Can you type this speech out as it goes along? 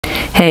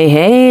Hey,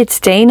 hey, it's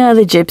Dana,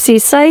 the Gypsy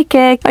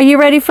Psychic. Are you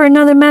ready for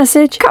another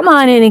message? Come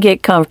on in and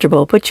get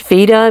comfortable. Put your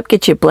feet up,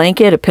 get you a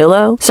blanket, a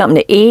pillow,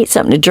 something to eat,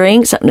 something to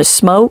drink, something to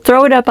smoke.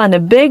 Throw it up on the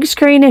big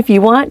screen if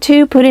you want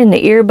to. Put in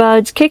the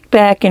earbuds, kick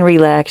back and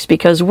relax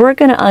because we're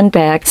going to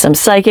unpack some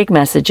psychic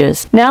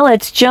messages. Now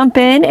let's jump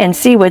in and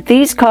see what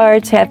these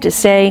cards have to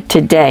say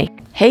today.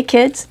 Hey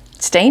kids,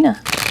 it's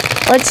Dana.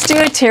 Let's do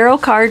a tarot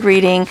card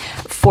reading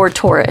for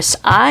Taurus.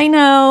 I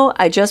know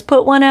I just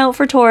put one out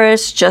for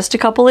Taurus just a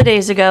couple of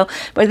days ago,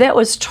 but that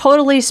was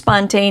totally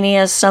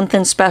spontaneous,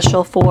 something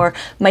special for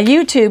my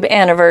YouTube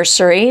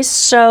anniversary.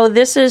 So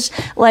this is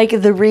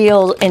like the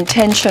real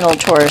intentional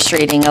Taurus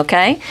reading,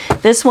 okay?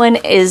 This one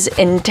is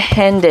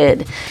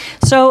intended.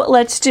 So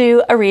let's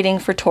do a reading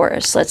for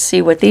Taurus. Let's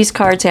see what these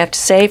cards have to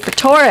say for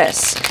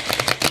Taurus.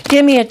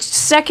 Give me a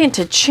second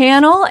to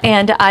channel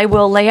and I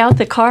will lay out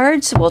the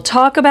cards. We'll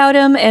talk about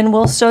them and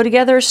we'll sew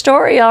together a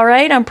story, all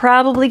right? I'm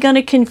probably going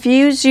to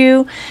confuse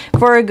you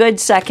for a good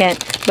second,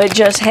 but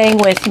just hang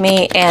with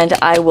me and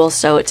I will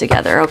sew it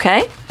together,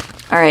 okay?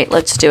 All right,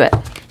 let's do it.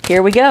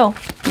 Here we go.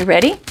 You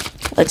ready?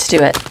 Let's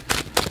do it.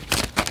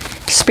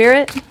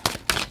 Spirit,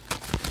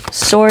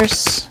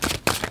 Source,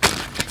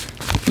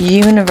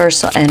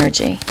 Universal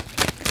Energy.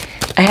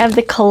 I have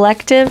the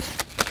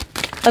collective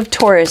of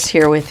Taurus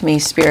here with me,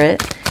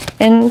 Spirit.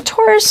 And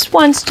Taurus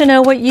wants to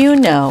know what you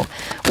know.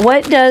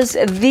 What does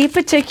the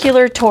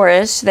particular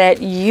Taurus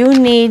that you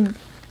need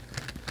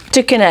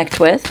to connect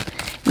with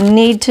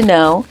need to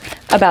know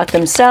about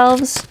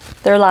themselves,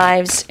 their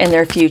lives, and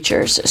their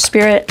futures?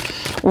 Spirit,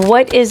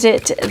 what is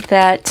it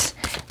that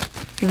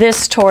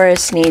this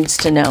Taurus needs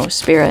to know,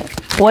 Spirit?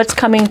 What's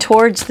coming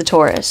towards the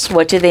Taurus?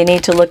 What do they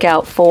need to look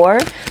out for?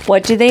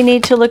 What do they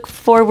need to look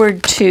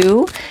forward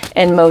to?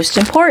 And most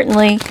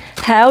importantly,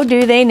 how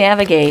do they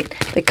navigate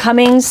the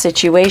coming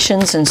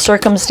situations and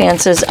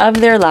circumstances of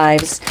their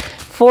lives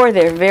for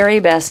their very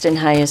best and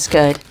highest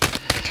good?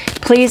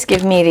 Please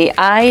give me the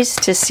eyes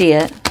to see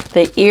it,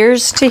 the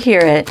ears to hear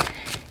it,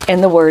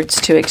 and the words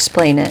to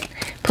explain it.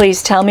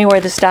 Please tell me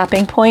where the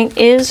stopping point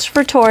is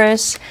for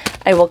Taurus.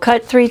 I will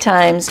cut 3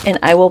 times and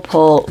I will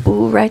pull,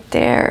 ooh, right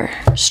there,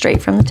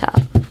 straight from the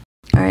top.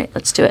 All right,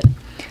 let's do it.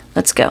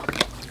 Let's go.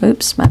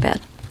 Oops, my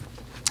bad.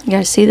 You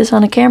guys see this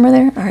on the camera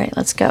there? All right,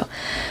 let's go.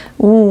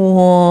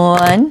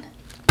 1,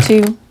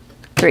 2,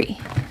 3.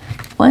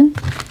 1,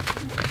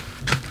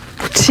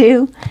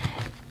 2,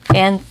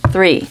 and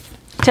 3.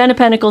 10 of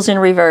Pentacles in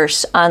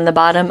reverse on the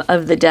bottom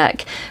of the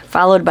deck,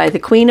 followed by the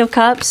Queen of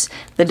Cups,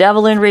 the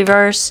Devil in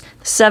reverse,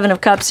 7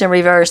 of Cups in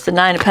reverse, the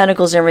 9 of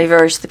Pentacles in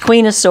reverse, the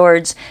Queen of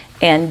Swords,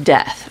 and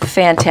Death.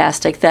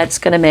 Fantastic. That's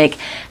going to make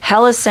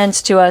hella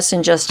sense to us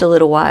in just a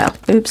little while.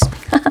 Oops.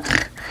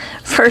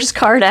 First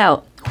card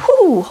out.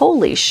 Whoo,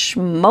 holy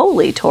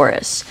schmoly,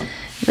 Taurus.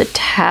 The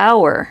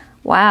Tower.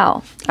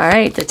 Wow. All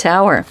right, the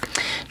Tower.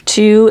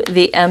 To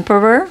the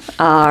Emperor.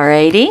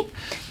 Alrighty.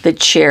 The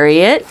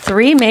Chariot,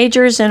 3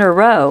 majors in a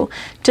row.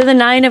 To the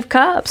 9 of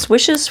Cups,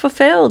 wishes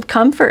fulfilled,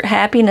 comfort,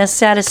 happiness,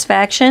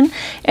 satisfaction.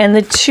 And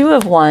the 2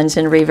 of Wands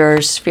in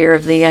reverse, fear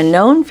of the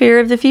unknown,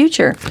 fear of the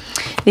future.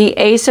 The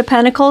Ace of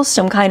Pentacles,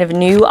 some kind of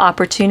new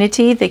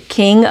opportunity. The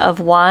King of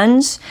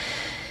Wands,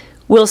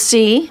 we'll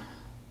see.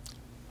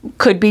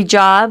 Could be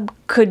job,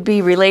 could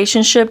be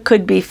relationship,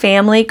 could be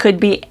family,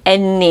 could be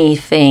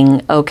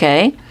anything,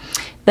 okay?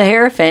 The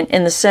Hierophant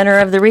in the center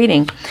of the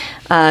reading.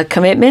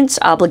 Commitments,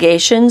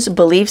 obligations,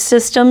 belief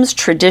systems,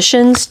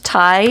 traditions,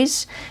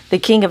 ties. The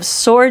King of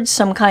Swords,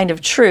 some kind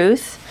of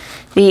truth.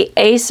 The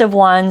Ace of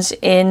Wands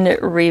in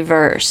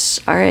reverse.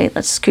 All right,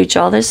 let's scooch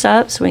all this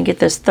up so we can get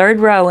this 3rd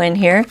row in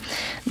here.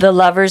 The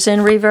Lovers in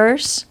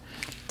reverse.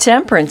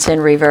 Temperance in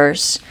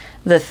reverse.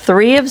 The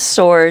 3 of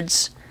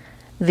Swords.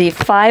 The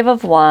 5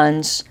 of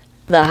Wands.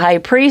 The High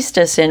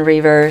Priestess in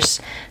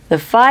reverse. The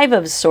 5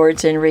 of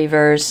Swords in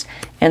reverse,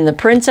 and the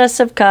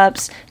Princess of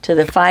Cups to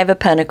the 5 of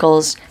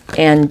Pentacles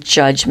and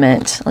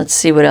Judgment. Let's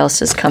see what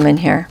else is coming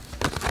here.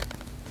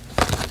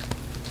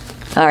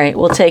 All right,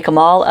 we'll take them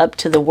all up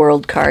to the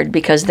World card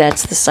because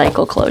that's the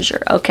cycle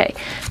closure. Okay,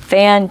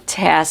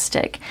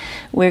 fantastic.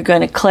 We're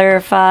going to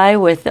clarify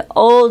with the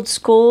old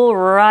school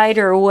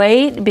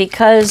Rider-Waite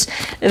because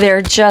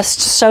they're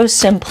just so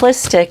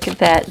simplistic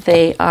that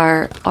they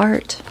are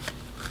art.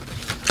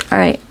 All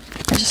right,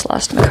 I just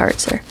lost my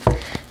cards there.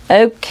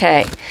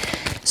 Okay,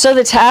 so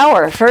the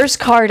Tower, first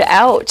card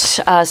out,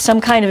 some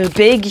kind of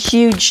big,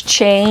 huge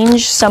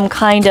change, some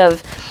kind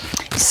of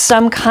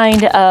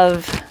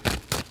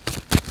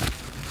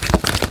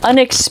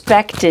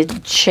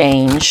unexpected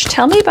change.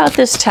 Tell me about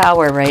this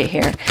Tower right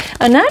here.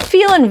 I'm not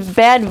feeling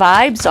bad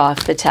vibes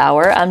off the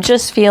Tower. I'm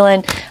just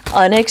feeling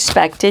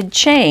unexpected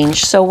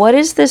change. So what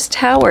is this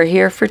Tower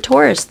here for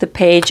Taurus? The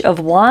Page of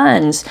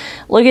Wands.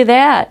 Look at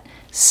that.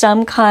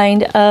 Some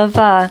kind of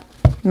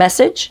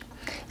message.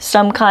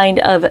 Some kind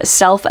of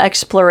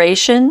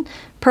self-exploration,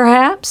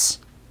 perhaps.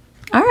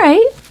 All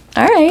right,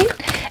 all right.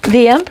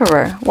 The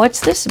Emperor, what's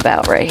this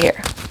about right here?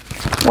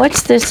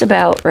 What's this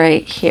about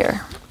right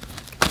here?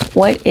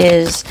 What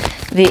is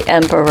the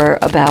Emperor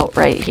about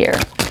right here?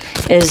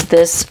 Is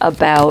this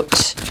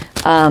about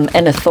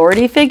an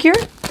authority figure?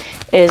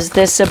 Is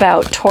this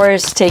about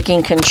Taurus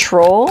taking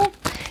control?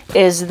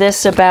 Is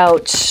this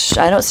about,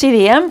 I don't see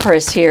the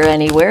Empress here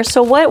anywhere.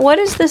 So what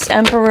is this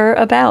Emperor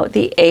about?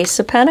 The Ace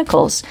of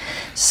Pentacles.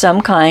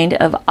 Some kind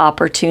of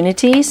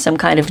opportunity, some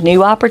kind of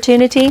new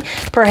opportunity.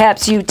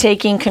 Perhaps you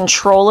taking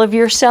control of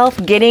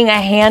yourself, getting a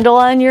handle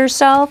on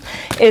yourself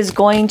is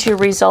going to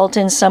result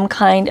in some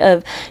kind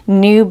of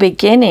new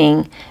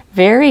beginning.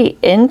 Very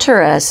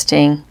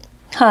interesting.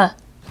 Huh.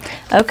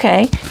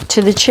 Okay.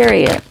 To the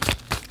Chariot.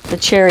 The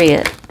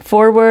Chariot.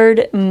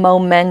 Forward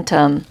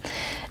momentum.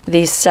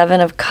 The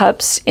Seven of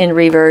Cups in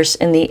reverse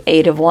and the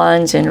Eight of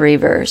Wands in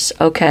reverse.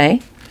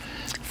 Okay.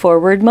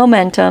 Forward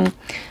momentum,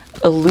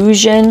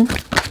 illusion,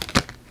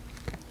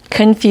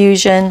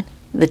 confusion,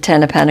 the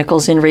Ten of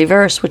Pentacles in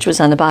reverse, which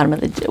was on the bottom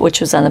of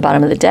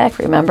the deck,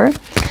 remember?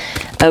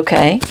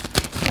 Okay.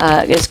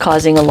 Is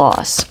causing a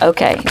loss.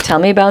 Okay, tell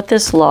me about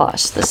this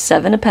loss. The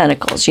Seven of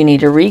Pentacles. You need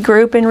to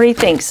regroup and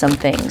rethink some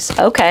things.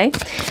 Okay.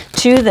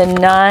 To the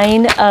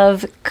Nine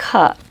of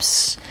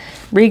Cups.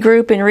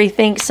 Regroup and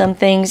rethink some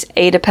things.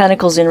 Eight of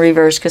Pentacles in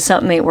reverse because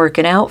something ain't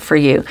working out for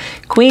you.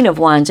 Queen of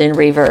Wands in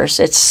reverse.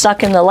 It's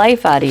sucking the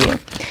life out of you.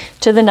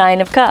 To the Nine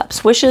of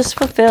Cups. Wishes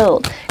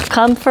fulfilled.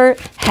 Comfort,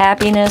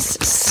 happiness,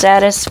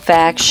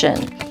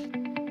 satisfaction.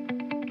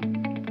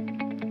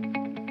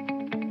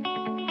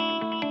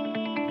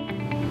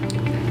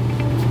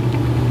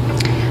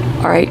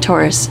 All right,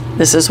 Taurus,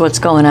 this is what's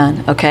going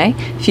on, okay?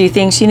 A few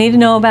things you need to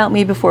know about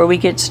me before we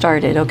get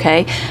started,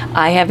 okay?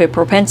 I have a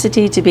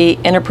propensity to be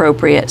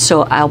inappropriate,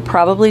 so I'll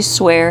probably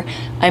swear.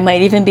 I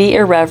might even be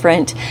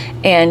irreverent,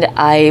 and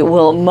I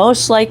will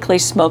most likely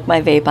smoke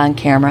my vape on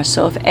camera.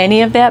 So if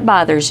any of that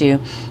bothers you,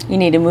 you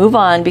need to move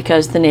on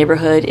because the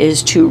neighborhood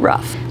is too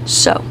rough.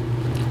 So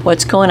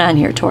what's going on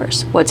here,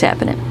 Taurus? What's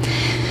happening?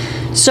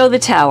 So the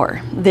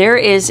Tower, there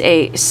is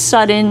a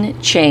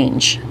sudden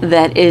change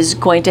that is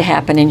going to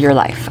happen in your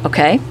life,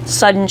 okay?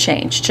 Sudden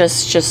change,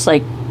 just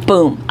like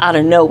boom, out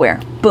of nowhere,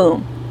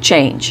 boom,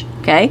 change,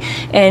 okay?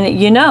 And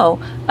you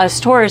know, us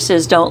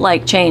Tauruses don't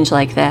like change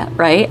like that,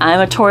 right? I'm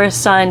a Taurus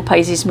Sun,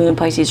 Pisces Moon,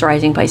 Pisces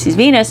Rising, Pisces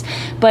Venus,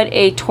 but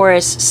a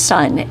Taurus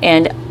Sun.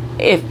 And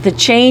if the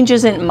change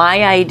isn't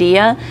my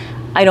idea,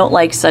 I don't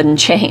like sudden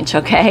change,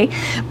 okay?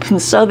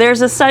 So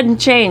there's a sudden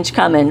change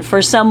coming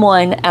for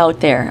someone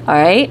out there, all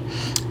right?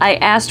 I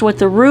asked what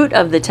the root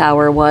of the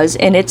Tower was,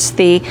 and it's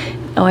the,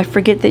 oh, I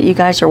forget that you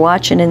guys are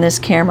watching in this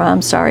camera,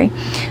 I'm sorry.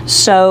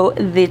 So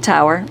the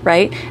Tower,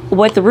 right?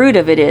 What the root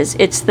of it is,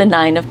 it's the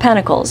Nine of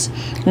Pentacles.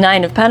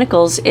 Nine of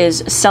Pentacles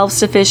is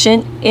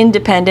self-sufficient,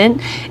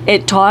 independent.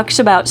 It talks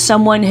about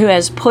someone who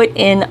has put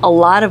in a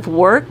lot of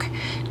work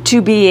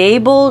to be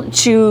able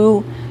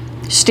to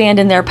stand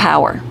in their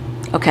power.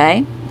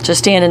 Okay, to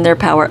stand in their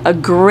power. A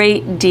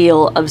great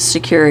deal of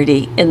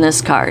security in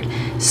this card.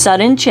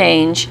 Sudden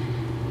change.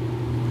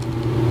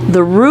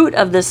 The root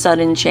of the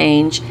sudden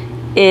change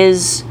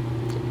is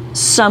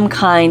some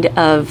kind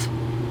of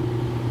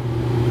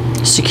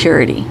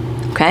security.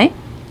 Okay?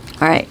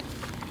 All right.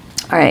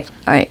 All right.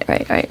 All right. All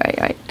right. All right. All right.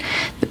 All right.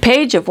 The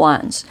Page of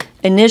Wands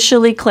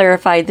initially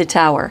clarified the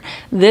Tower.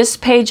 This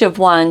Page of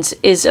Wands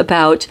is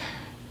about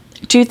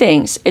two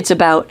things. It's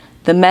about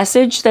the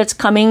message that's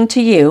coming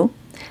to you.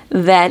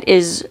 That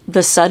is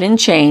the sudden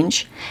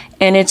change.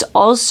 And it's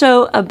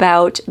also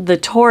about the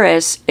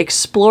Taurus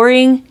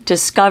exploring,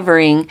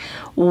 discovering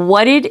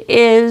what it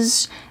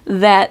is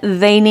that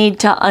they need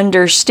to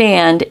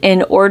understand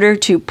in order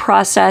to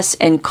process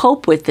and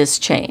cope with this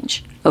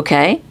change.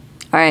 Okay?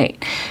 All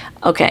right.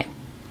 Okay.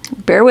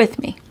 Bear with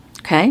me.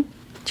 Okay?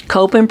 To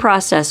cope and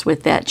process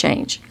with that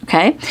change.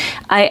 Okay?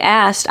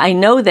 I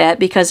know that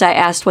because I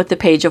asked what the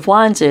Page of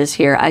Wands is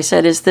here. I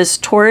said, is this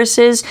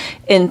Taurus's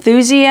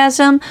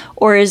enthusiasm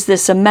or is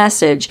this a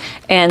message?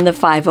 And the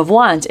Five of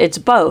Wands, it's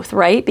both,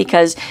 right?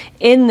 Because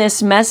in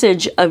this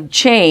message of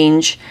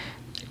change,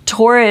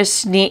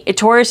 Taurus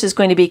is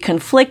going to be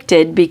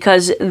conflicted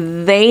because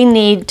they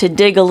need to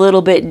dig a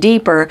little bit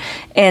deeper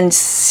and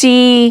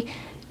see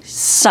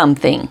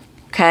something.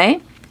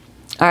 Okay?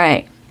 All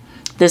right.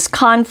 This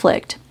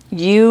conflict,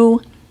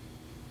 you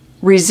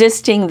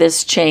resisting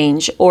this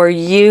change or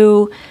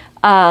you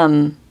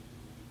having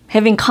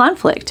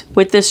conflict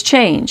with this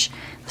change.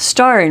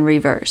 Star in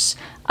reverse.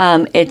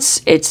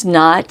 It's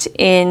not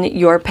in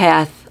your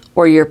path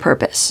or your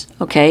purpose.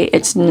 Okay?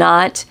 It's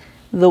not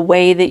the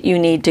way that you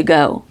need to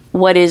go.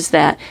 What is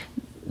that?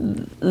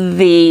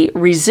 The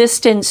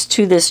resistance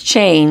to this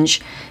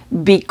change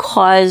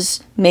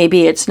because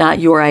maybe it's not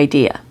your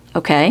idea.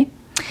 Okay?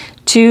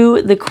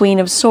 To the Queen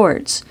of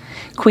Swords.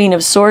 Queen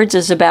of Swords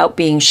is about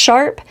being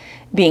sharp,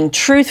 being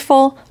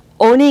truthful,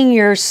 owning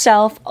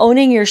yourself,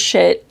 owning your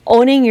shit,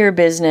 owning your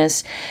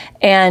business,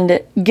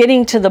 and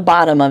getting to the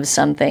bottom of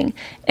something.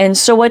 And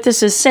so what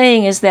this is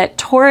saying is that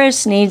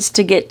Taurus needs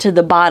to get to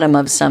the bottom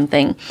of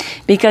something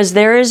because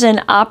there is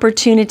an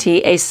opportunity,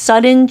 a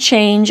sudden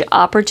change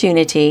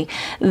opportunity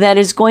that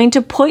is going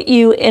to put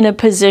you in a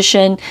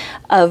position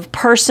of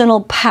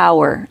personal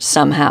power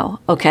somehow,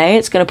 okay?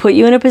 It's going to put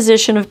you in a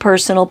position of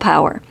personal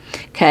power,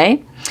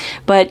 okay?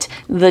 But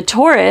the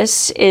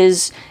Taurus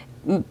is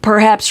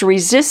perhaps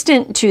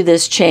resistant to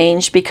this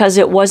change because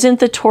it wasn't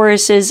the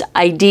Taurus's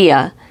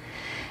idea.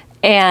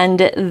 And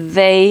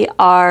they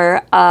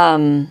are...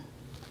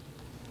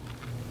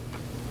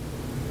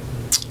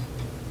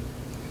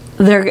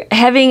 they're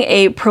having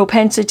a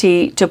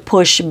propensity to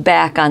push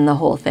back on the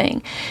whole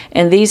thing.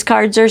 And these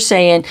cards are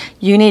saying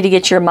you need to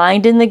get your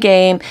mind in the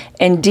game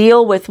and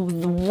deal with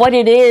what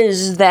it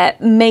is that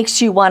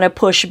makes you want to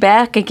push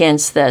back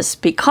against this,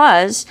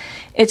 because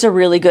it's a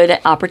really good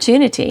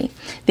opportunity.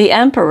 The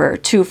Emperor,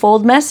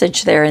 twofold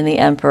message there in the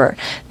Emperor.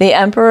 The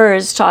Emperor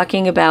is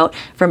talking about,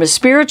 from a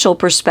spiritual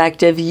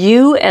perspective,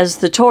 you as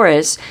the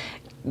Taurus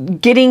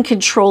getting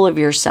control of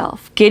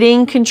yourself,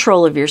 getting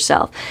control of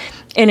yourself.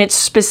 And it's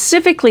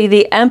specifically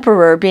the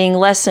Emperor being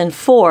lesson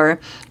 4,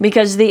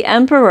 because the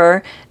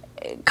Emperor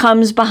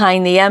comes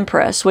behind the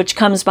Empress, which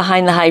comes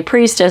behind the High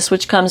Priestess,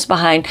 which comes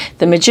behind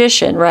the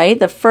Magician, right?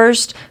 The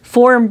first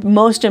 4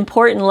 most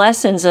important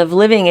lessons of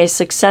living a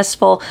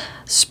successful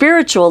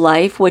spiritual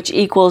life, which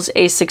equals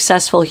a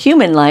successful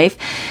human life,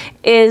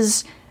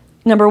 is,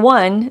 number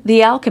 1,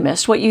 the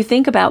alchemist. What you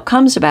think about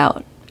comes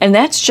about. And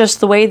that's just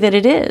the way that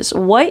it is.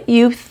 What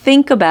you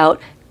think about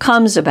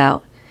comes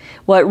about.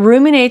 What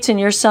ruminates in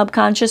your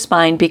subconscious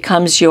mind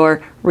becomes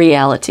your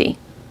reality.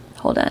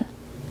 Hold on.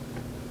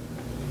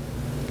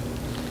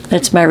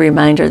 That's my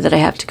reminder that I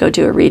have to go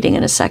do a reading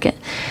in a second.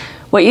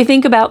 What you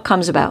think about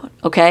comes about,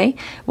 okay?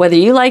 Whether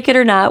you like it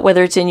or not,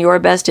 whether it's in your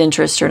best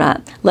interest or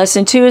not.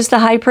 Lesson 2 is the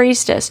High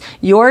Priestess.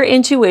 Your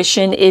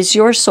intuition is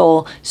your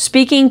soul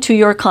speaking to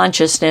your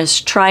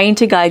consciousness, trying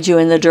to guide you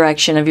in the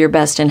direction of your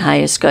best and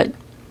highest good.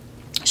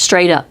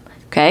 Straight up,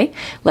 okay?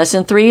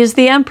 Lesson 3 is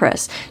the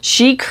Empress.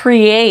 She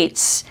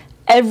creates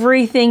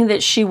everything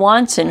that she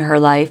wants in her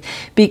life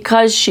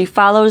because she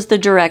follows the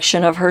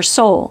direction of her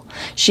soul.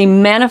 She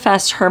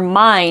manifests her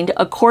mind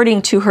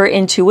according to her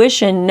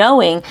intuition,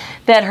 knowing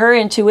that her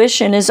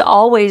intuition is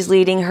always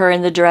leading her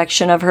in the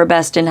direction of her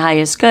best and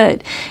highest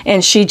good.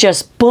 And she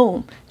just,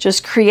 boom,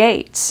 just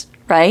creates,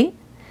 right?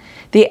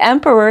 The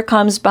Emperor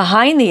comes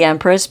behind the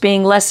Empress,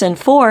 being lesson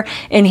 4,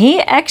 and he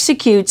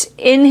executes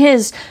in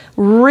his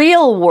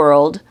real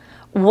world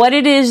what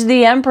it is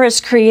the Empress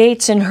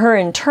creates in her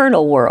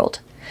internal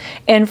world.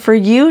 And for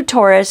you,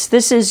 Taurus,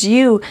 this is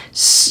you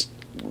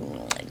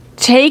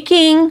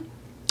taking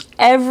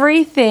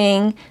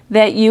everything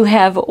that you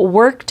have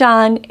worked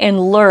on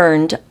and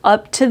learned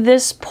up to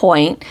this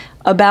point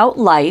about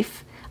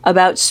life,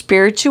 about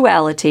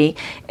spirituality,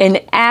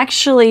 and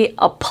actually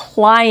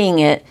applying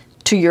it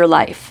to your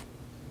life.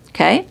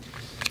 Okay?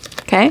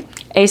 Okay?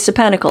 Ace of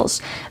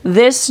Pentacles.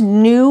 This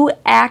new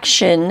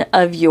action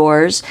of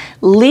yours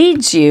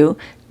leads you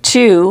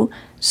to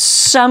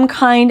some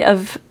kind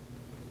of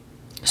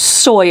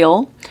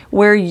soil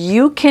where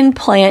you can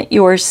plant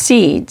your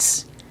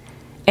seeds.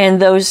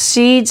 And those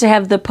seeds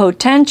have the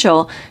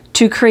potential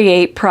to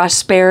create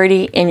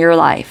prosperity in your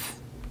life.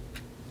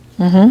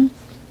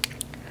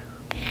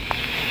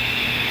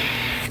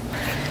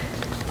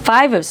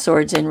 Five of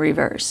Swords in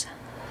reverse.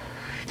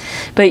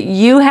 But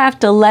you have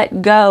to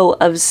let go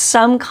of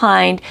some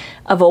kind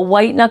of a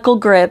white knuckle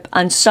grip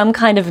on some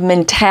kind of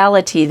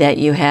mentality that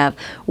you have.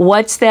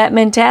 What's that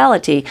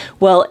mentality?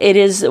 Well, it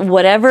is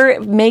whatever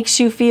makes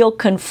you feel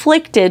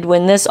conflicted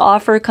when this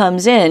offer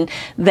comes in.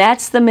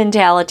 That's the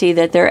mentality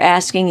that they're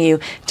asking you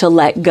to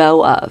let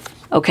go of.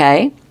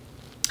 Okay?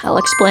 I'll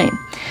explain.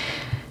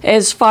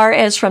 As far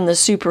as from the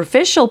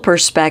superficial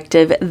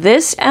perspective,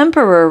 this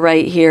Emperor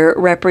right here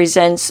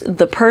represents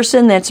the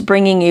person that's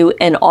bringing you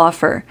an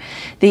offer.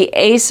 The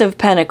Ace of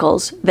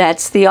Pentacles,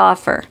 that's the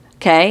offer,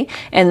 okay?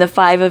 And the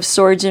Five of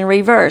Swords in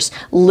reverse.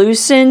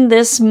 Loosen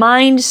this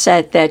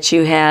mindset that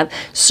you have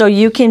so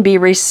you can be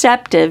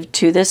receptive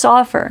to this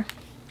offer.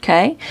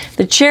 Okay?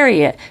 The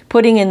Chariot,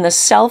 putting in the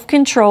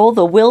self-control,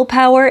 the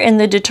willpower, and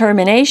the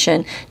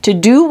determination to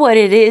do what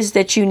it is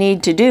that you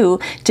need to do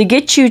to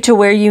get you to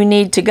where you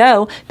need to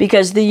go,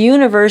 because the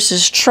universe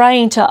is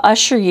trying to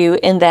usher you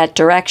in that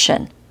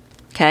direction.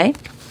 Okay?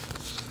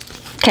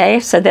 Okay,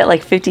 I've said that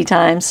like 50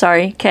 times.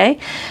 Sorry. Okay?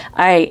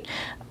 All right.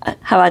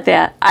 How about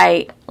that?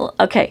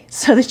 Okay,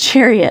 so the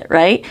Chariot,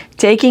 right?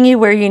 Taking you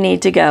where you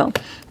need to go.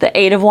 The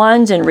Eight of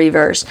Wands in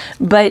reverse.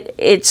 But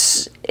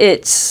it's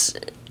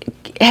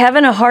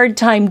having a hard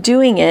time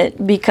doing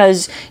it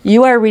because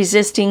you are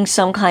resisting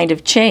some kind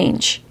of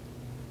change.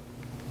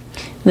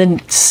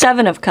 The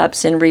Seven of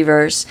Cups in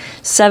reverse.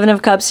 Seven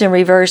of Cups in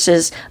reverse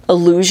is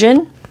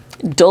illusion,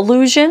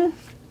 delusion,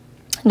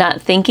 not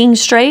thinking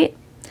straight.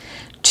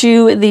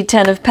 To the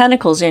Ten of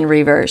Pentacles in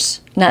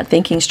reverse. Not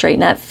thinking straight,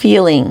 not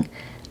feeling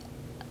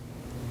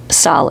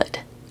solid.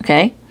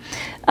 Okay?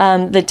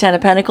 The Ten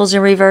of Pentacles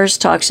in reverse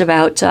talks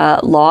about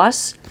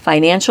loss,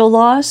 financial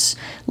loss,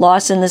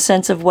 loss in the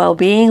sense of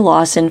well-being,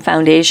 loss in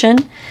foundation,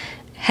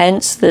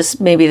 hence this,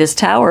 maybe this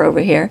tower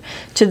over here,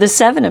 to the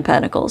Seven of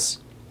Pentacles.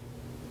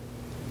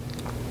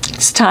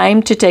 It's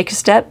time to take a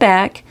step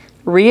back,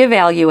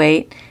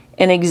 reevaluate,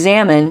 and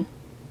examine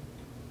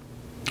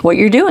what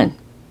you're doing.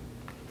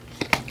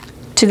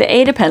 To the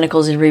Eight of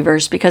Pentacles in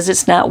reverse, because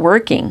it's not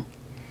working.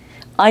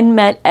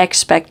 unmet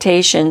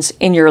expectations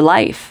in your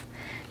life.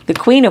 The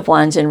Queen of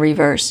Wands in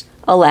reverse,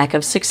 a lack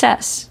of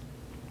success.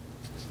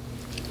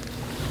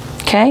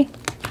 Okay?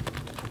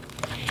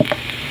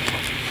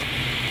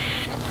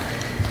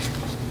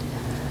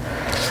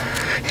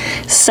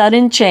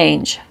 Sudden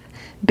change,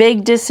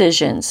 big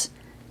decisions,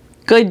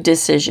 good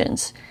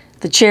decisions.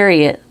 The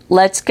Chariot,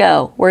 let's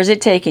go. Where's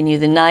it taking you?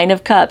 The Nine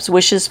of Cups,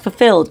 wishes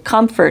fulfilled,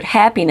 comfort,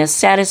 happiness,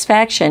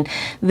 satisfaction.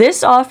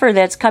 This offer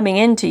that's coming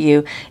into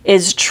you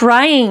is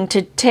trying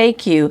to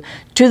take you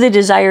to the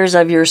desires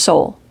of your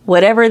soul.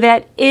 Whatever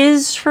that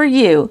is for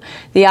you,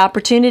 the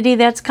opportunity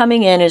that's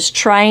coming in is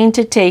trying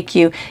to take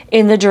you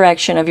in the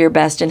direction of your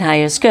best and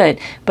highest good.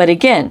 But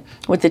again,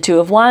 with the Two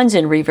of Wands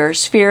in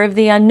reverse, fear of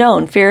the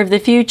unknown, fear of the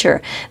future.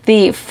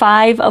 The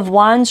Five of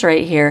Wands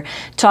right here,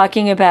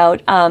 talking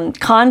about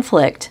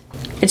conflict.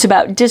 It's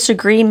about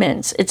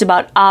disagreements. It's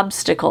about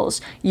obstacles.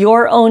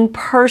 Your own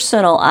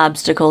personal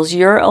obstacles,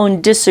 your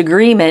own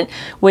disagreement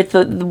with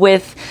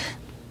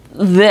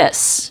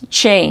this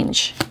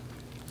change.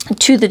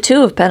 To the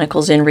Two of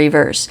Pentacles in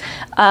reverse.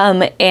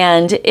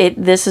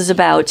 This is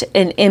about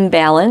an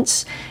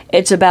imbalance.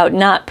 It's about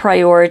not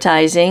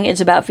prioritizing. It's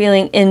about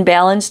feeling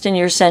imbalanced in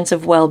your sense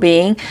of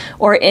well-being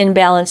or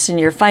imbalanced in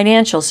your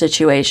financial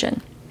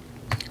situation.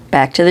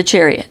 Back to the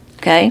Chariot,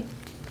 okay?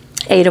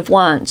 Eight of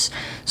Wands,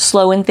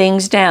 slowing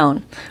things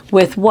down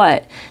with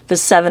what? The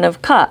Seven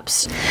of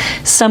Cups.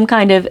 Some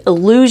kind of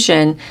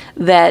illusion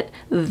that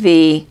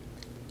the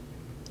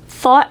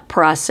thought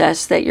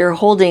process that you're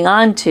holding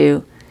on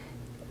to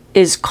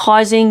is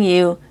causing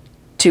you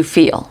to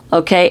feel,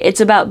 okay?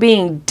 It's about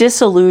being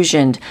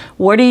disillusioned.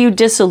 What are you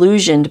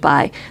disillusioned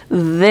by?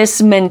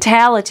 This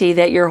mentality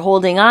that you're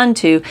holding on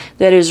to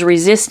that is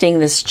resisting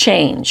this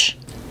change.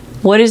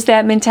 What is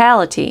that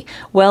mentality?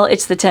 Well,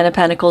 it's the Ten of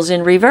Pentacles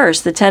in reverse.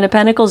 The Ten of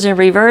Pentacles in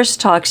reverse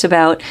talks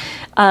about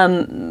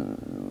not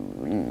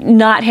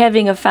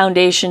having a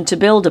foundation to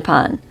build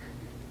upon.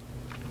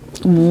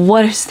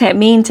 What does that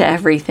mean to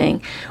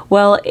everything?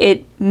 Well,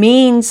 it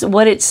means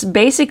what it's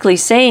basically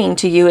saying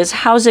to you is,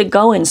 how's it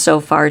going so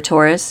far,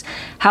 Taurus?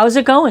 How's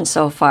it going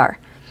so far?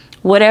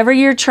 Whatever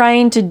you're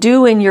trying to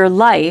do in your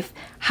life,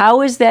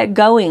 how is that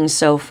going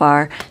so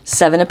far?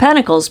 Seven of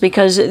Pentacles,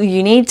 because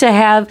you need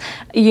to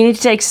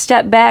take a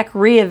step back,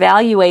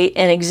 reevaluate,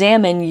 and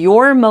examine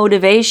your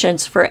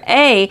motivations for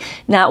A,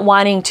 not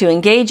wanting to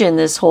engage in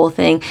this whole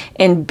thing,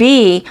 and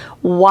B,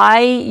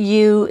 why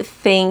you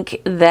think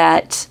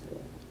that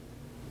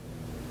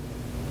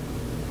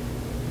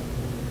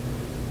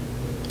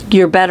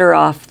you're better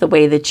off the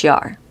way that you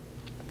are.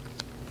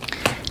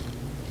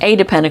 Eight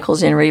of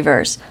Pentacles in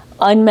reverse.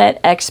 Unmet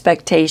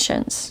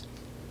expectations.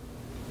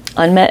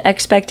 Unmet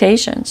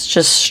expectations.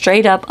 Just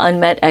straight up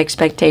unmet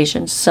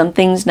expectations.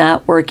 Something's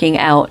not working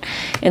out.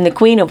 And the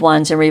Queen of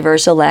Wands in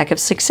reverse, a lack of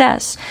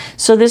success.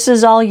 So this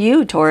is all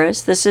you,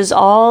 Taurus. This is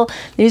all,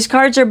 these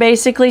cards are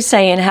basically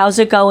saying, how's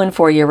it going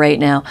for you right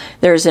now?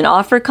 There's an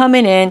offer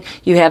coming in.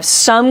 You have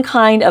some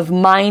kind of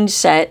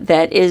mindset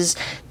that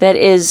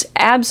is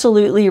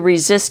absolutely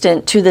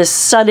resistant to this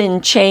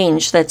sudden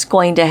change that's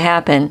going to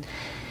happen.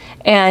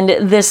 And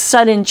this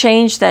sudden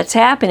change that's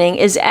happening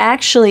is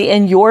actually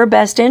in your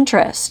best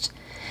interest.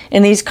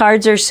 And these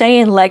cards are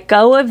saying, let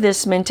go of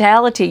this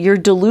mentality. You're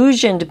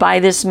delusioned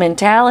by this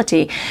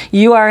mentality.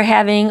 You are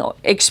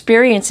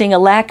experiencing a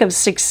lack of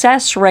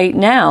success right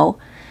now.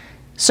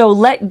 So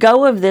let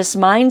go of this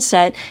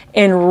mindset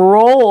and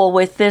roll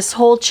with this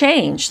whole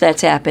change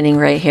that's happening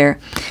right here.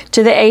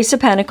 To the Ace of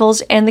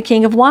Pentacles and the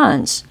King of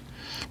Wands.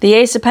 The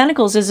Ace of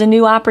Pentacles is a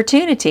new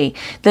opportunity.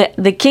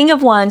 The King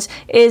of Wands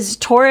is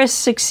Taurus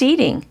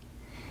succeeding.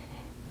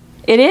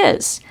 It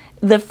is.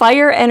 The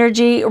fire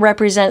energy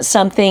represents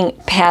something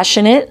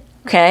passionate,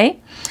 okay?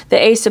 The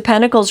Ace of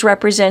Pentacles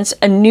represents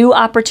a new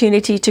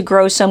opportunity to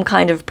grow some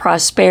kind of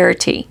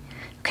prosperity,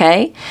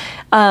 okay?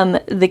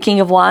 The King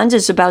of Wands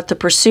is about the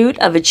pursuit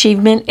of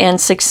achievement and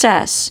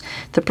success.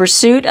 The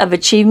pursuit of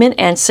achievement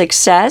and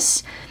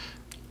success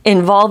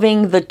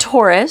involving the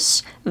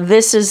Taurus,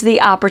 this is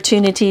the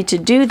opportunity to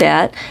do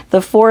that.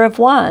 The Four of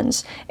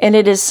Wands, and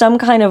it is some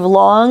kind of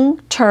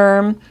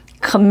long-term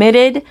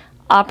committed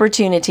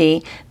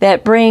opportunity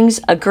that brings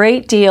a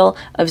great deal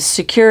of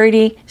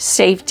security,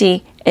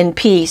 safety, and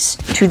peace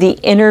to the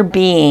inner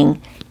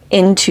being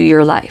into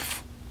your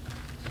life.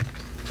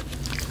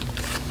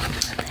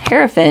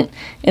 Hierophant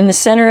in the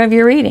center of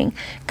your reading.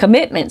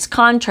 Commitments,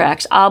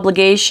 contracts,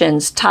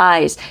 obligations,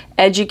 ties,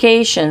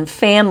 education,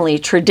 family,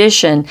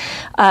 tradition.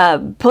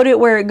 Put it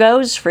where it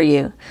goes for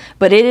you.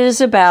 But it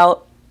is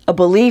about a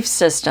belief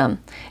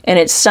system. And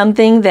it's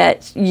something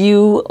that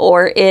you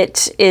or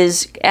it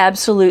is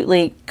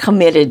absolutely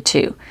committed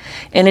to.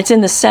 And it's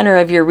in the center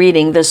of your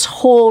reading. This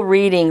whole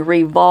reading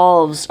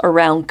revolves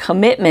around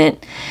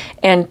commitment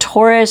and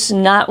Taurus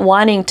not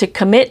wanting to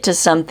commit to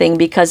something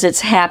because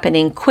it's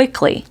happening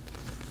quickly.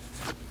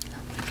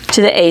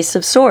 To the Ace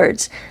of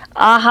Swords.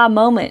 Aha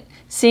moment.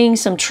 Seeing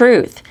some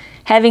truth.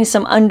 Having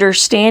some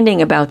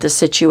understanding about the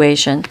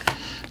situation.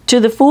 To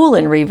the Fool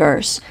in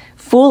reverse.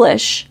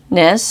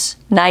 Foolishness.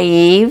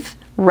 Naive.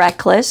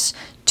 Reckless.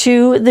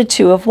 to the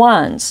Two of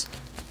Wands.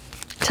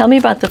 Tell me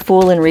about the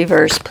Fool in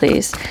reverse,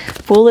 please.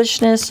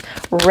 Foolishness,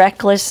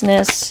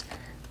 recklessness,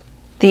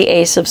 the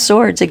Ace of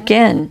Swords.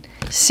 Again,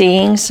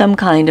 seeing some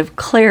kind of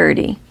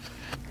clarity.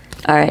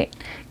 All right.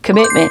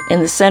 Commitment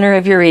in the center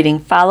of your reading,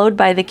 followed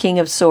by the King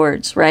of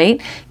Swords,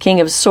 right? King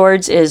of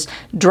Swords is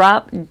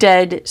drop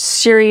dead,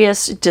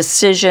 serious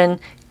decision,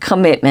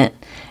 commitment.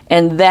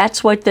 And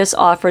that's what this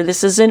offer,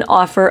 this is an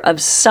offer of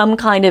some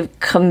kind of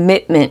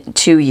commitment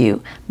to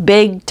you.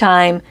 Big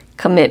time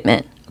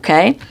commitment,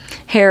 okay?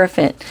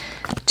 Hierophant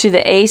to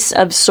the Ace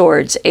of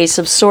Swords. Ace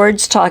of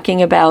Swords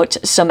talking about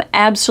some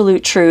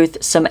absolute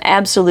truth, some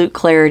absolute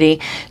clarity,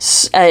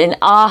 an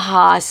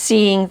aha,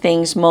 seeing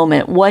things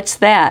moment. What's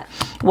that?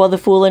 Well, the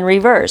Fool in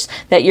reverse,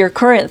 that your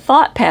current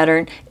thought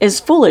pattern is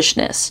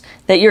foolishness,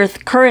 that your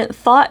current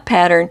thought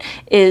pattern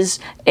is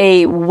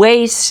a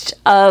waste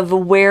of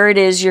where it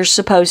is you're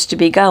supposed to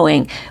be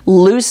going.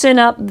 Loosen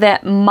up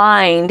that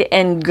mind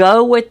and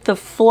go with the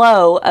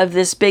flow of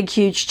this big,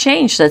 huge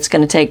change that's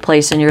going to take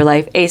place in your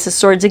life. Ace of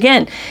Swords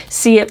again,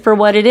 see it for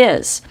what it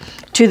is.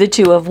 To the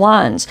Two of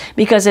Wands,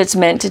 because it's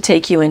meant to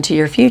take you into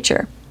your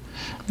future.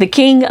 The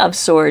King of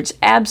Swords,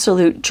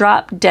 absolute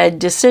drop-dead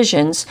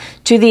decisions.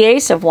 To the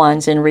Ace of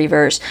Wands in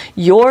reverse,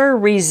 your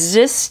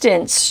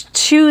resistance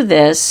to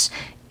this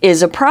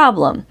is a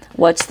problem.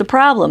 What's the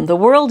problem? The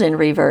World in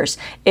reverse.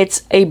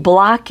 It's a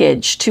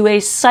blockage to a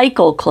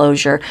cycle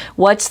closure.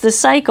 What's the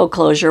cycle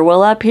closure?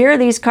 Well, up here,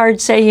 these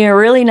cards say you're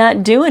really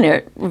not doing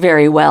it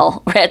very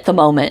well at the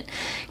moment.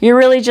 You're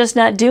really just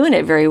not doing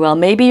it very well.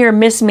 Maybe you're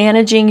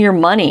mismanaging your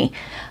money.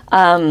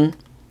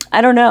 I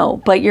don't know,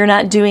 but you're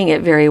not doing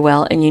it very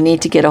well, and you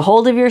need to get a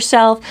hold of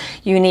yourself.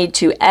 You need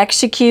to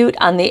execute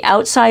on the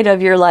outside of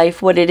your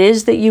life what it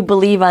is that you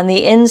believe on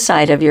the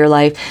inside of your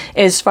life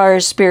as far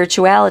as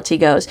spirituality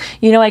goes.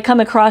 You know, I come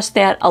across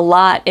that a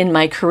lot in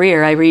my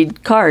career. I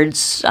read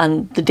cards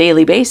on the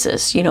daily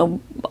basis, you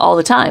know, all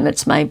the time.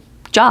 It's my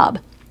job.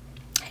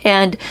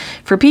 And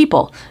for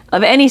people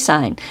of any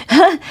sign.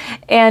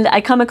 And I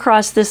come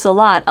across this a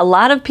lot. A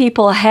lot of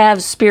people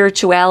have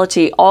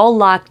spirituality all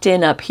locked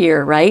in up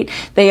here, right?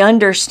 They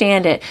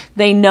understand it.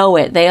 They know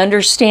it. They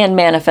understand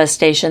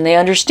manifestation. They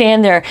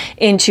understand their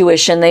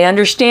intuition. They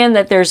understand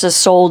that there's a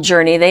soul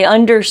journey. They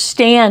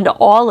understand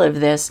all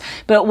of this.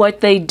 But what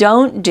they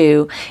don't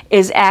do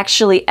is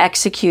actually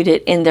execute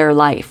it in their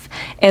life.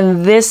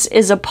 And this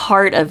is a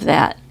part of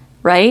that,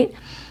 right?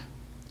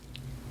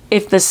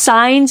 If the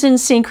signs and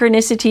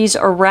synchronicities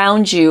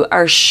around you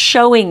are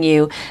showing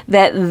you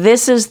that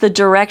this is the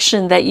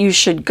direction that you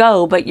should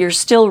go, but you're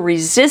still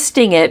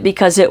resisting it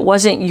because it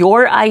wasn't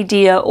your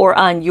idea or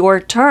on your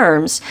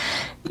terms,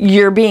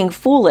 you're being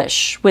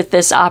foolish with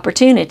this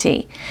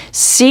opportunity.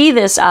 See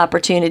this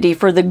opportunity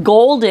for the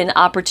golden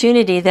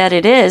opportunity that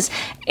it is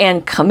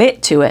and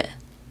commit to it.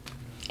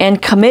 And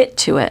commit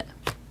to it.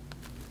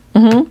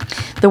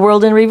 The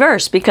World in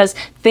reverse, because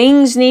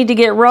things need to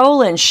get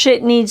rolling,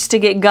 shit needs to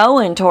get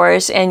going,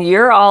 Taurus, and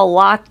you're all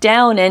locked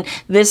down, and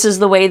this is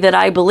the way that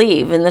I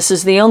believe, and this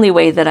is the only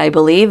way that I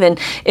believe, and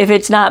if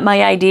it's not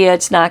my idea,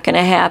 it's not going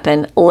to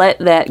happen. Let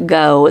that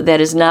go.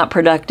 That is not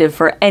productive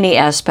for any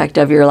aspect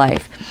of your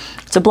life.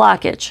 It's a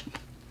blockage,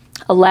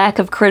 a lack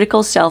of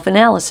critical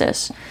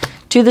self-analysis.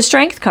 To the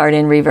Strength card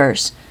in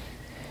reverse.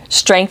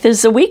 Strength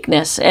is a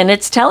weakness, and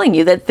it's telling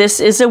you that this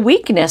is a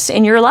weakness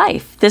in your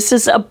life. This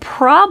is a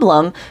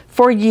problem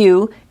for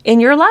you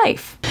in your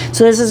life.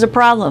 So this is a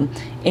problem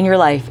in your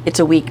life. It's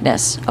a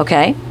weakness,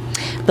 okay?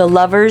 The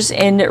Lovers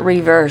in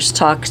reverse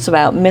talks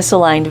about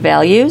misaligned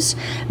values,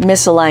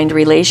 misaligned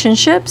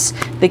relationships.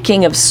 The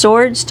King of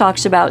Swords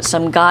talks about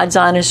some God's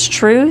honest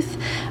truth.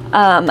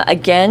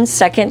 Again,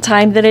 second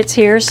time that it's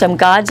here, some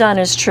God's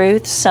honest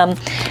truth, some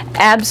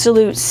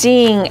absolute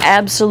seeing,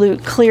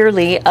 absolute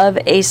clearly of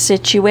a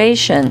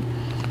situation.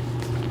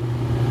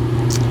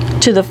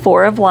 To the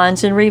Four of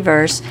Wands in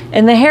reverse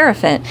and the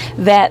Hierophant,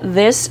 that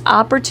this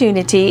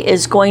opportunity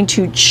is going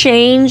to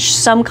change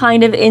some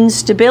kind of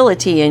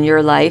instability in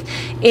your life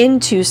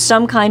into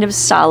some kind of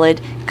solid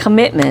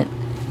commitment.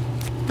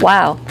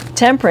 Wow.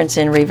 Temperance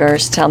in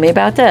reverse. Tell me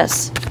about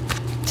this.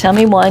 Tell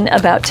me one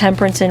about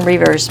Temperance in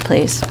reverse,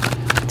 please.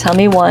 Tell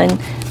me one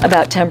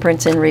about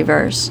Temperance in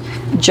reverse.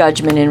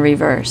 Judgment in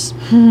reverse.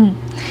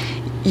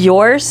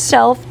 Your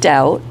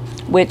self-doubt,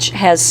 which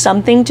has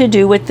something to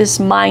do with this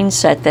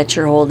mindset that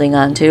you're holding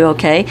on to,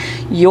 okay?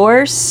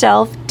 Your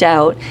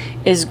self-doubt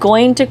is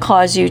going to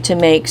cause you to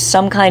make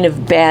some kind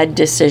of bad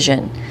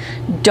decision.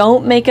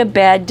 Don't make a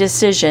bad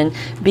decision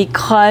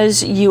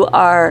because you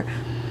are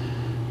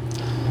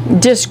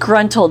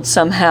disgruntled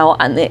somehow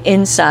on the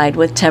inside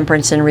with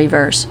Temperance in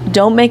reverse.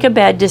 Don't make a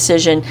bad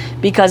decision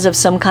because of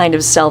some kind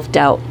of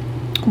self-doubt.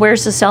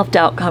 Where's the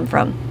self-doubt come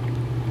from?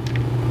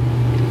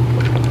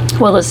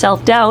 Well, the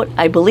self-doubt,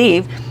 I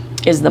believe,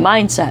 is the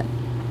mindset.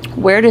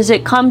 Where does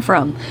it come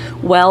from?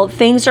 Well,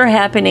 things are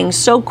happening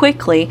so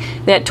quickly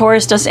that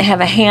Taurus doesn't have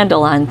a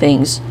handle on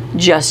things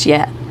just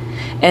yet.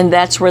 And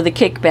that's where the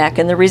kickback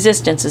and the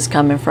resistance is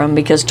coming from,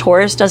 because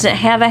Taurus doesn't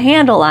have a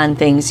handle on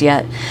things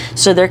yet.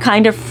 So they're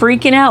kind of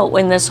freaking out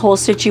when this whole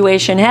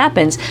situation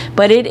happens.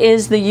 But it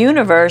is the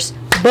universe,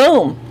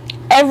 boom,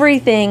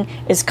 everything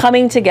is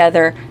coming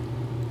together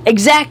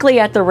exactly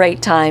at the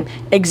right time,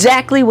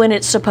 exactly when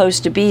it's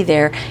supposed to be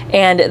there,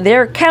 and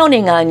they're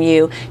counting on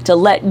you to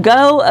let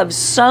go of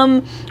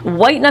some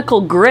white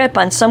knuckle grip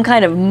on some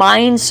kind of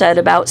mindset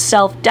about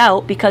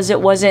self-doubt because it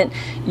wasn't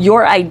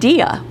your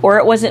idea, or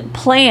it wasn't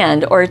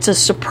planned, or it's a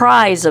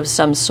surprise of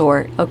some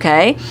sort.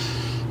 Okay,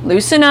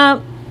 loosen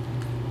up,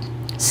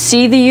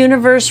 see the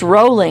universe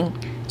rolling.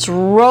 It's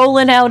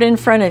rolling out in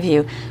front of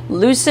you.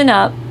 Loosen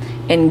up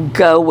and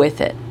go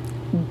with it.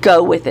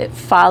 Go with it.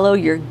 Follow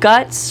your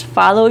guts,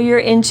 follow your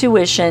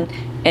intuition,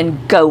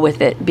 and go with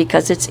it,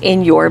 because it's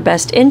in your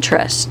best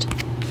interest.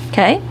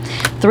 Okay?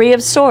 Three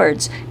of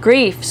Swords.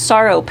 Grief,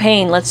 sorrow,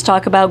 pain. Let's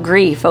talk about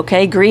grief,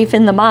 okay? Grief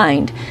in the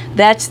mind.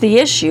 That's the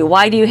issue.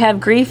 Why do you have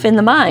grief in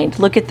the mind?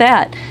 Look at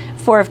that.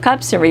 Four of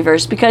Cups in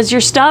reverse. Because you're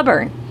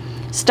stubborn.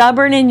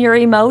 Stubborn in your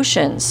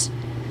emotions.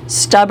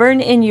 Stubborn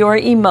in your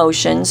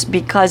emotions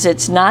because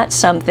it's not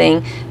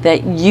something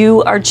that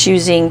you are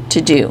choosing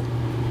to do.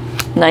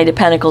 Knight of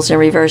Pentacles in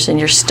reverse, and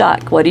you're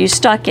stuck. What are you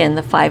stuck in?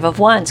 The Five of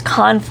Wands.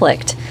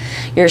 Conflict.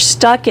 You're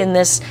stuck in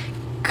this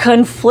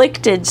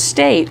conflicted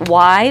state.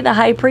 Why? The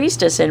High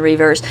Priestess in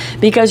reverse.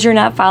 Because you're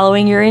not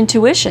following your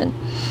intuition.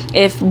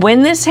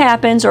 When this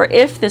happens, or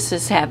if this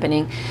is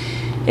happening,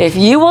 if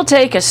you will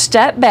take a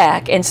step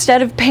back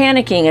instead of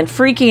panicking and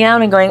freaking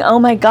out and going, oh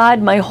my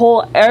God, my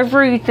whole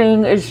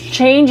everything is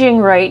changing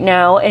right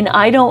now and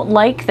I don't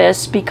like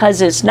this because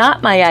it's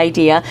not my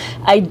idea.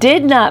 I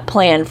did not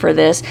plan for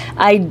this.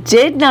 I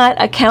did not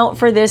account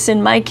for this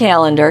in my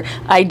calendar.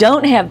 I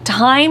don't have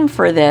time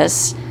for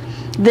this.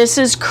 This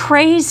is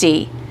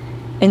crazy.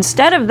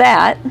 Instead of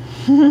that,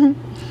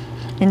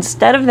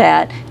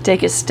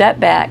 take a step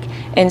back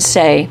and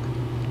say,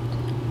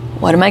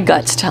 what are my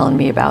guts telling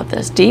me about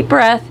this? Deep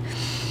breath.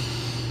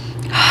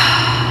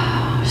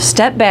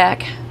 Step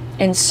back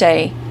and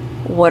say,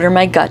 what are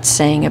my guts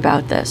saying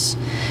about this?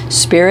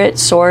 Spirit,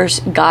 Source,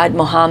 God,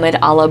 Muhammad,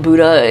 Allah,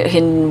 Buddha,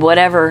 and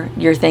whatever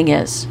your thing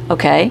is,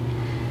 okay?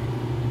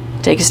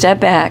 Take a step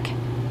back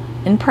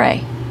and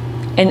pray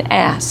and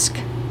ask,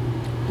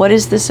 what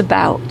is this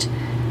about?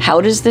 How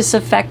does this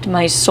affect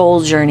my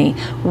soul journey?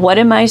 What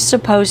am I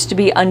supposed to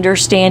be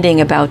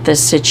understanding about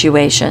this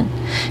situation?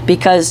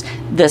 Because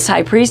this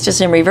High Priestess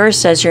in reverse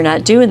says you're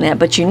not doing that,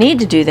 but you need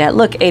to do that.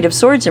 Look, Eight of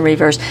Swords in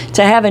reverse.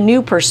 To have a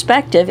new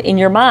perspective in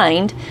your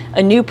mind,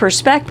 a new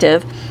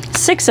perspective,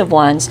 Six of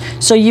Wands,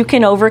 so you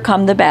can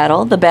overcome the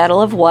battle. The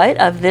battle of what?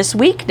 Of this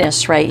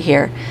weakness right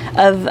here.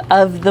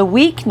 Of the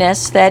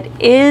weakness that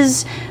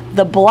is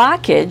the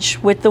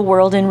blockage with the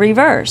world in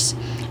reverse.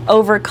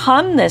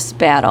 Overcome this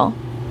battle,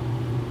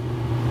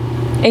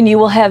 and you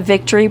will have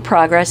victory,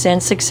 progress,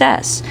 and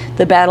success.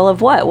 The battle of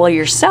what? Well,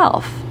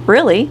 yourself,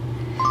 really.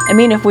 I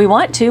mean, if we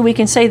want to, we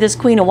can say this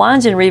Queen of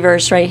Wands in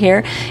reverse right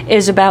here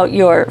is about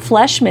your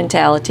flesh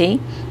mentality,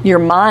 your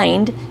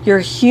mind, your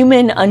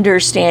human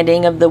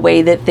understanding of the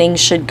way that things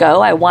should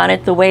go. I want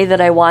it the way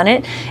that I want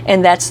it,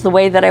 and that's the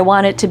way that I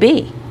want it to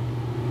be.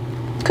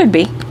 Could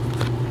be.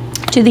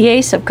 To the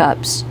Ace of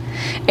Cups.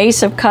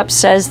 Ace of Cups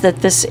says that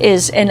this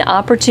is an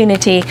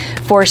opportunity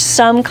for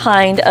some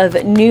kind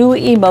of new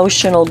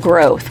emotional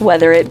growth,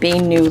 whether it be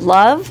new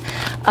love,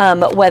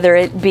 whether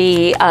it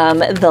be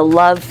the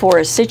love for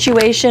a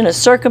situation, a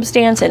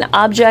circumstance, an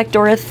object,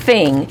 or a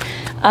thing.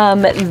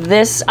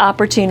 This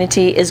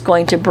opportunity is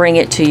going to bring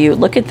it to you.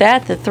 Look at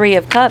that, the Three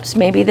of Cups.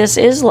 Maybe this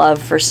is love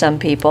for some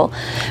people,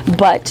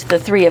 but the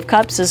Three of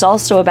Cups is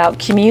also about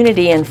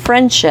community and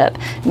friendship.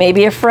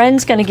 Maybe a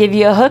friend's going to give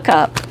you a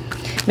hookup.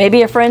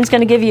 Maybe a friend's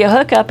going to give you a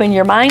hookup and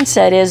your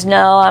mindset is,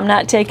 no, I'm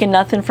not taking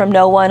nothing from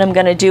no one. I'm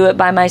going to do it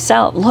by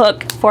myself.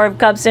 Look, Four of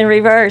Cups in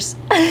reverse.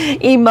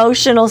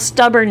 Emotional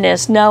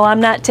stubbornness. No,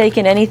 I'm not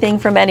taking anything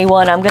from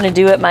anyone. I'm going to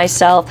do it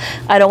myself.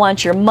 I don't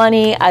want your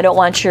money. I don't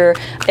want your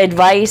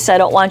advice. I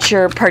don't want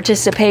your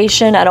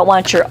participation. I don't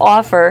want your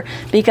offer,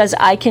 because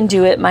I can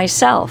do it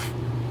myself.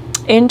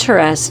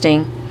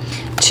 Interesting.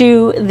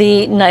 To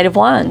the Knight of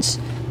Wands.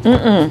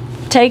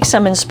 Take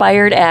some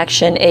inspired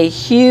action. A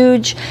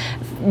huge,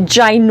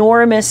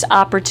 ginormous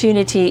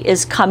opportunity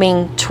is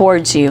coming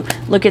towards you.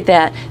 Look at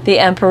that, the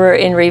Emperor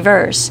in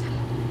reverse.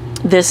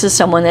 This is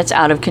someone that's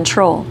out of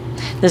control.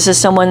 This is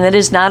someone that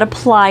is not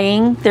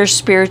applying their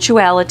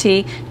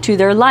spirituality to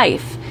their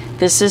life.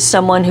 This is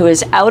someone who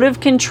is out of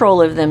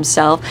control of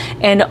themselves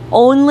and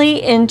only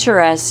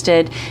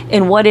interested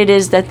in what it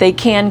is that they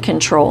can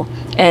control.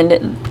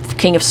 And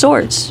King of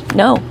Swords,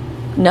 no,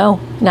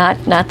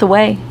 not the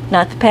way,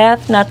 not the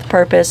path, not the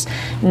purpose,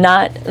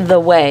 not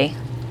the way.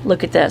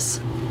 Look at this.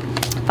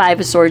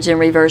 Five of Swords in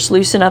reverse.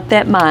 Loosen up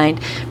that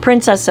mind.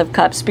 Princess of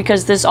Cups,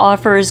 because this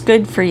offer is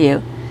good for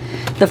you.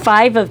 The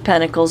Five of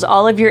Pentacles,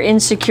 all of your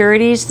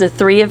insecurities. The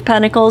Three of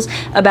Pentacles,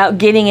 about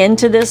getting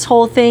into this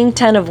whole thing.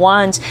 Ten of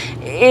Wands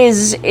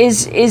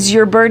is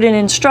your burden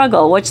and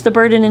struggle. What's the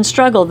burden and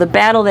struggle? The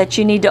battle that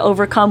you need to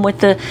overcome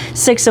with the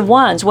Six of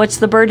Wands. What's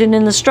the burden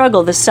and the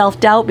struggle? The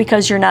self-doubt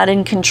because you're not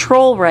in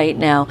control right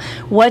now.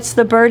 What's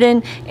the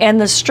burden and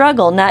the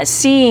struggle? Not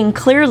seeing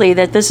clearly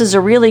that this is a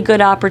really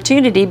good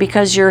opportunity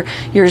because you're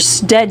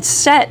dead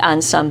set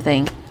on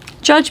something.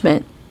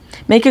 Judgment.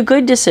 Make a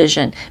good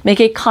decision. Make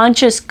a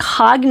conscious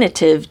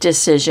cognitive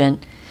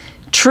decision.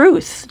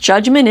 Truth.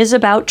 Judgment is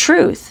about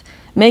truth.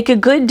 Make a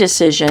good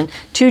decision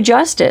to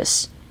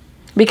justice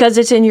because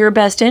it's in your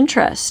best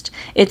interest.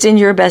 It's in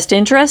your best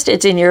interest.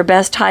 It's in your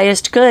best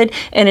highest good,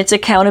 and it's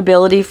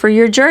accountability for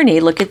your journey.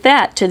 Look at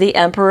that, to the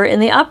Emperor in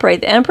the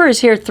upright. The Emperor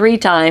is here 3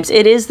 times.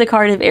 It is the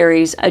card of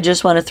Aries. I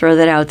just want to throw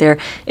that out there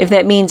if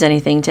that means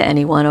anything to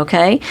anyone,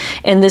 okay?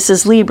 And this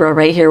is Libra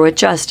right here with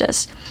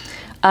justice.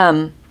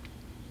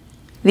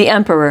 The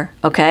Emperor,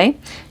 okay?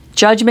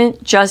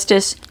 Judgment,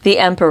 justice, the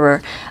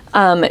Emperor,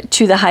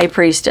 to the High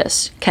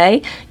Priestess,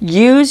 okay?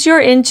 Use your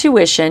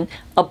intuition,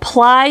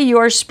 apply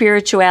your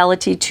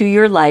spirituality to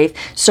your life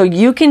so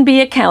you can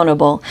be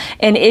accountable.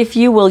 And if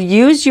you will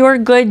use your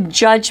good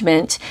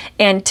judgment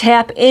and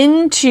tap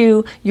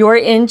into your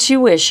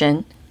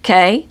intuition,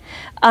 okay?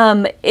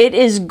 It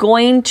is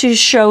going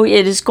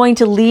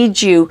to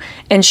lead you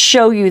and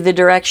show you the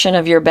direction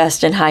of your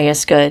best and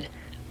highest good.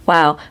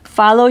 Wow.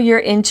 Follow your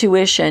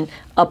intuition.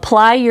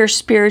 Apply your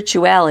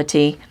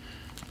spirituality.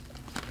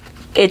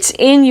 It's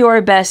in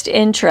your best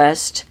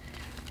interest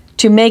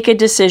to make a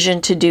decision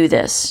to do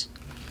this.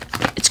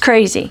 It's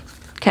crazy.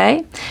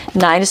 Okay?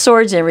 Nine of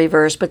Swords in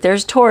reverse, but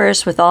there's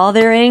Taurus with all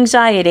their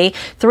anxiety.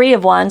 Three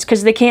of Wands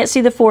because they can't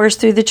see the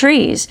forest through the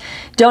trees.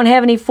 Don't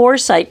have any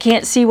foresight,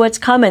 can't see what's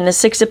coming. The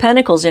Six of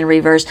Pentacles in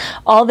reverse.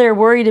 All they're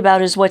worried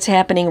about is what's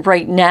happening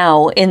right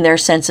now in their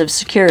sense of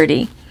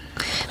security.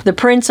 The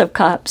Prince of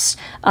Cups,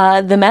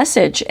 the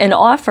message, an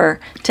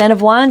offer. Ten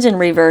of Wands in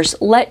reverse.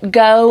 Let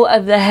go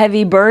of the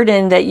heavy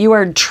burden that you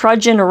are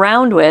trudging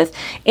around with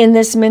in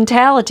this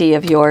mentality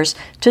of yours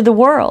to the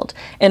world,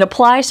 and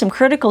apply some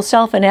critical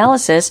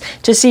self-analysis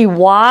to see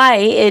why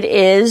it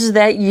is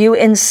that you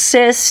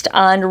insist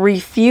on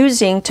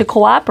refusing to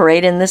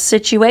cooperate in this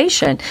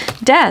situation.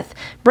 Death.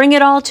 Bring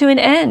it all to an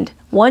end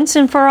once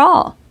and for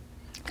all.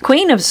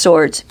 Queen of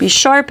Swords, be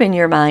sharp in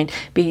your mind,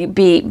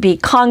 be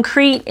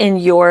concrete in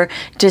your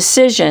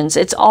decisions.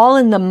 It's all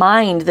in the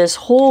mind. This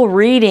whole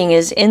reading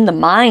is in the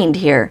mind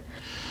here.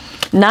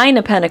 Nine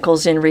of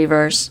Pentacles in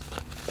reverse.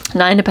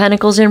 Nine of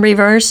Pentacles in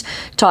reverse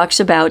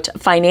talks about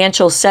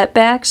financial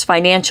setbacks,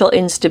 financial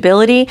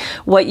instability.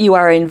 What you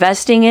are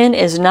investing in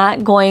is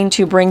not going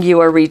to bring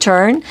you a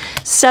return.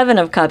 Seven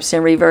of Cups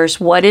in reverse.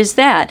 What is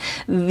that?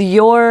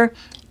 Your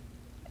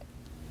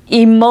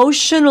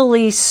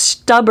emotionally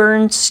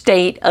stubborn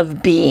state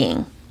of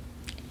being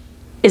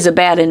is a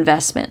bad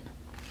investment.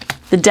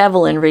 The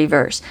Devil in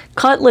reverse.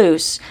 Cut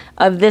loose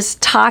of this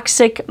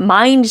toxic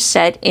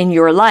mindset in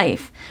your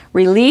life.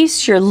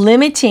 Release your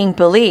limiting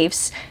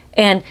beliefs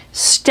and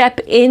step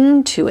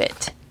into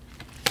it.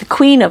 The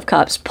Queen of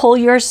Cups. Pull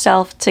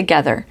yourself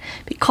together.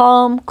 Be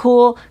calm,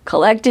 cool,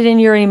 collected in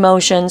your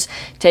emotions.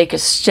 Take a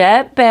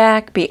step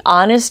back. Be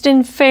honest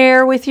and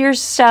fair with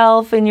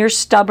yourself and your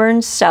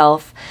stubborn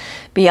self.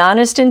 Be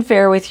honest and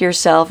fair with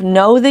yourself.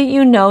 Know that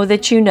you know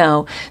that you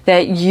know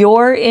that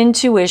your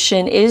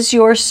intuition is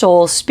your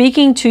soul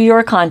speaking to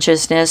your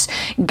consciousness,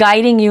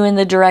 guiding you in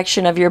the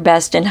direction of your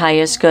best and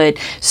highest good.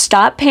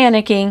 Stop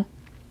panicking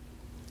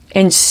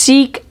and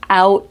seek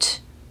out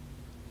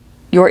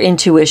your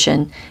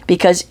intuition,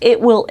 because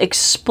it will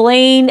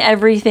explain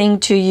everything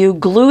to you,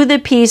 glue the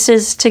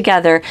pieces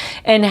together,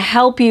 and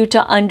help you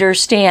to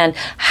understand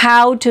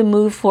how to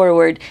move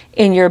forward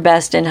in your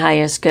best and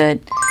highest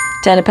good.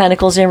 Ten of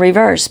Pentacles in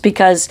reverse,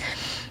 because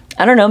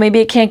I don't know, maybe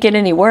it can't get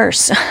any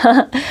worse.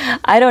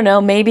 I don't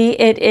know, maybe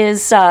it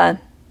is, I'm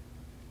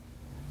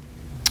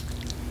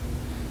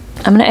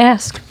going to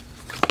ask.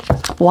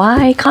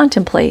 Why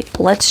contemplate?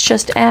 Let's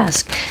just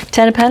ask.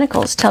 Ten of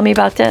Pentacles, tell me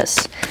about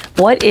this.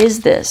 What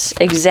is this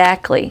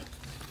exactly?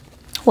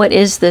 What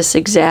is this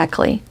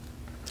exactly?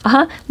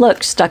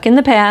 Look, stuck in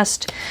the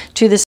past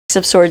to the Six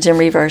of Swords in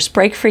reverse.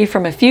 Break free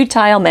from a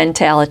futile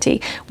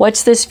mentality.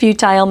 What's this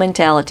futile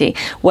mentality?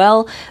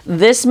 Well,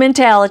 this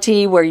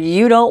mentality where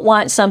you don't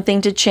want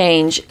something to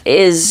change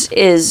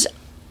is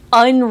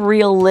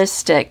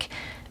unrealistic,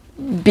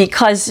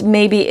 because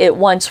maybe it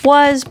once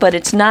was, but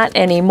it's not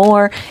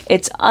anymore.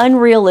 It's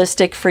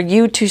unrealistic for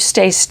you to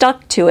stay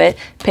stuck to it.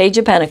 Page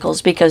of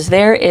Pentacles, because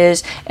there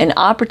is an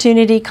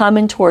opportunity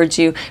coming towards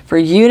you for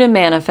you to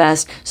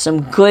manifest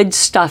some good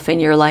stuff in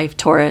your life,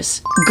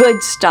 Taurus.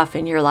 Good stuff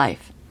in your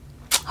life.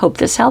 Hope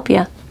this helped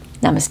you.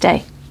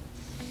 Namaste.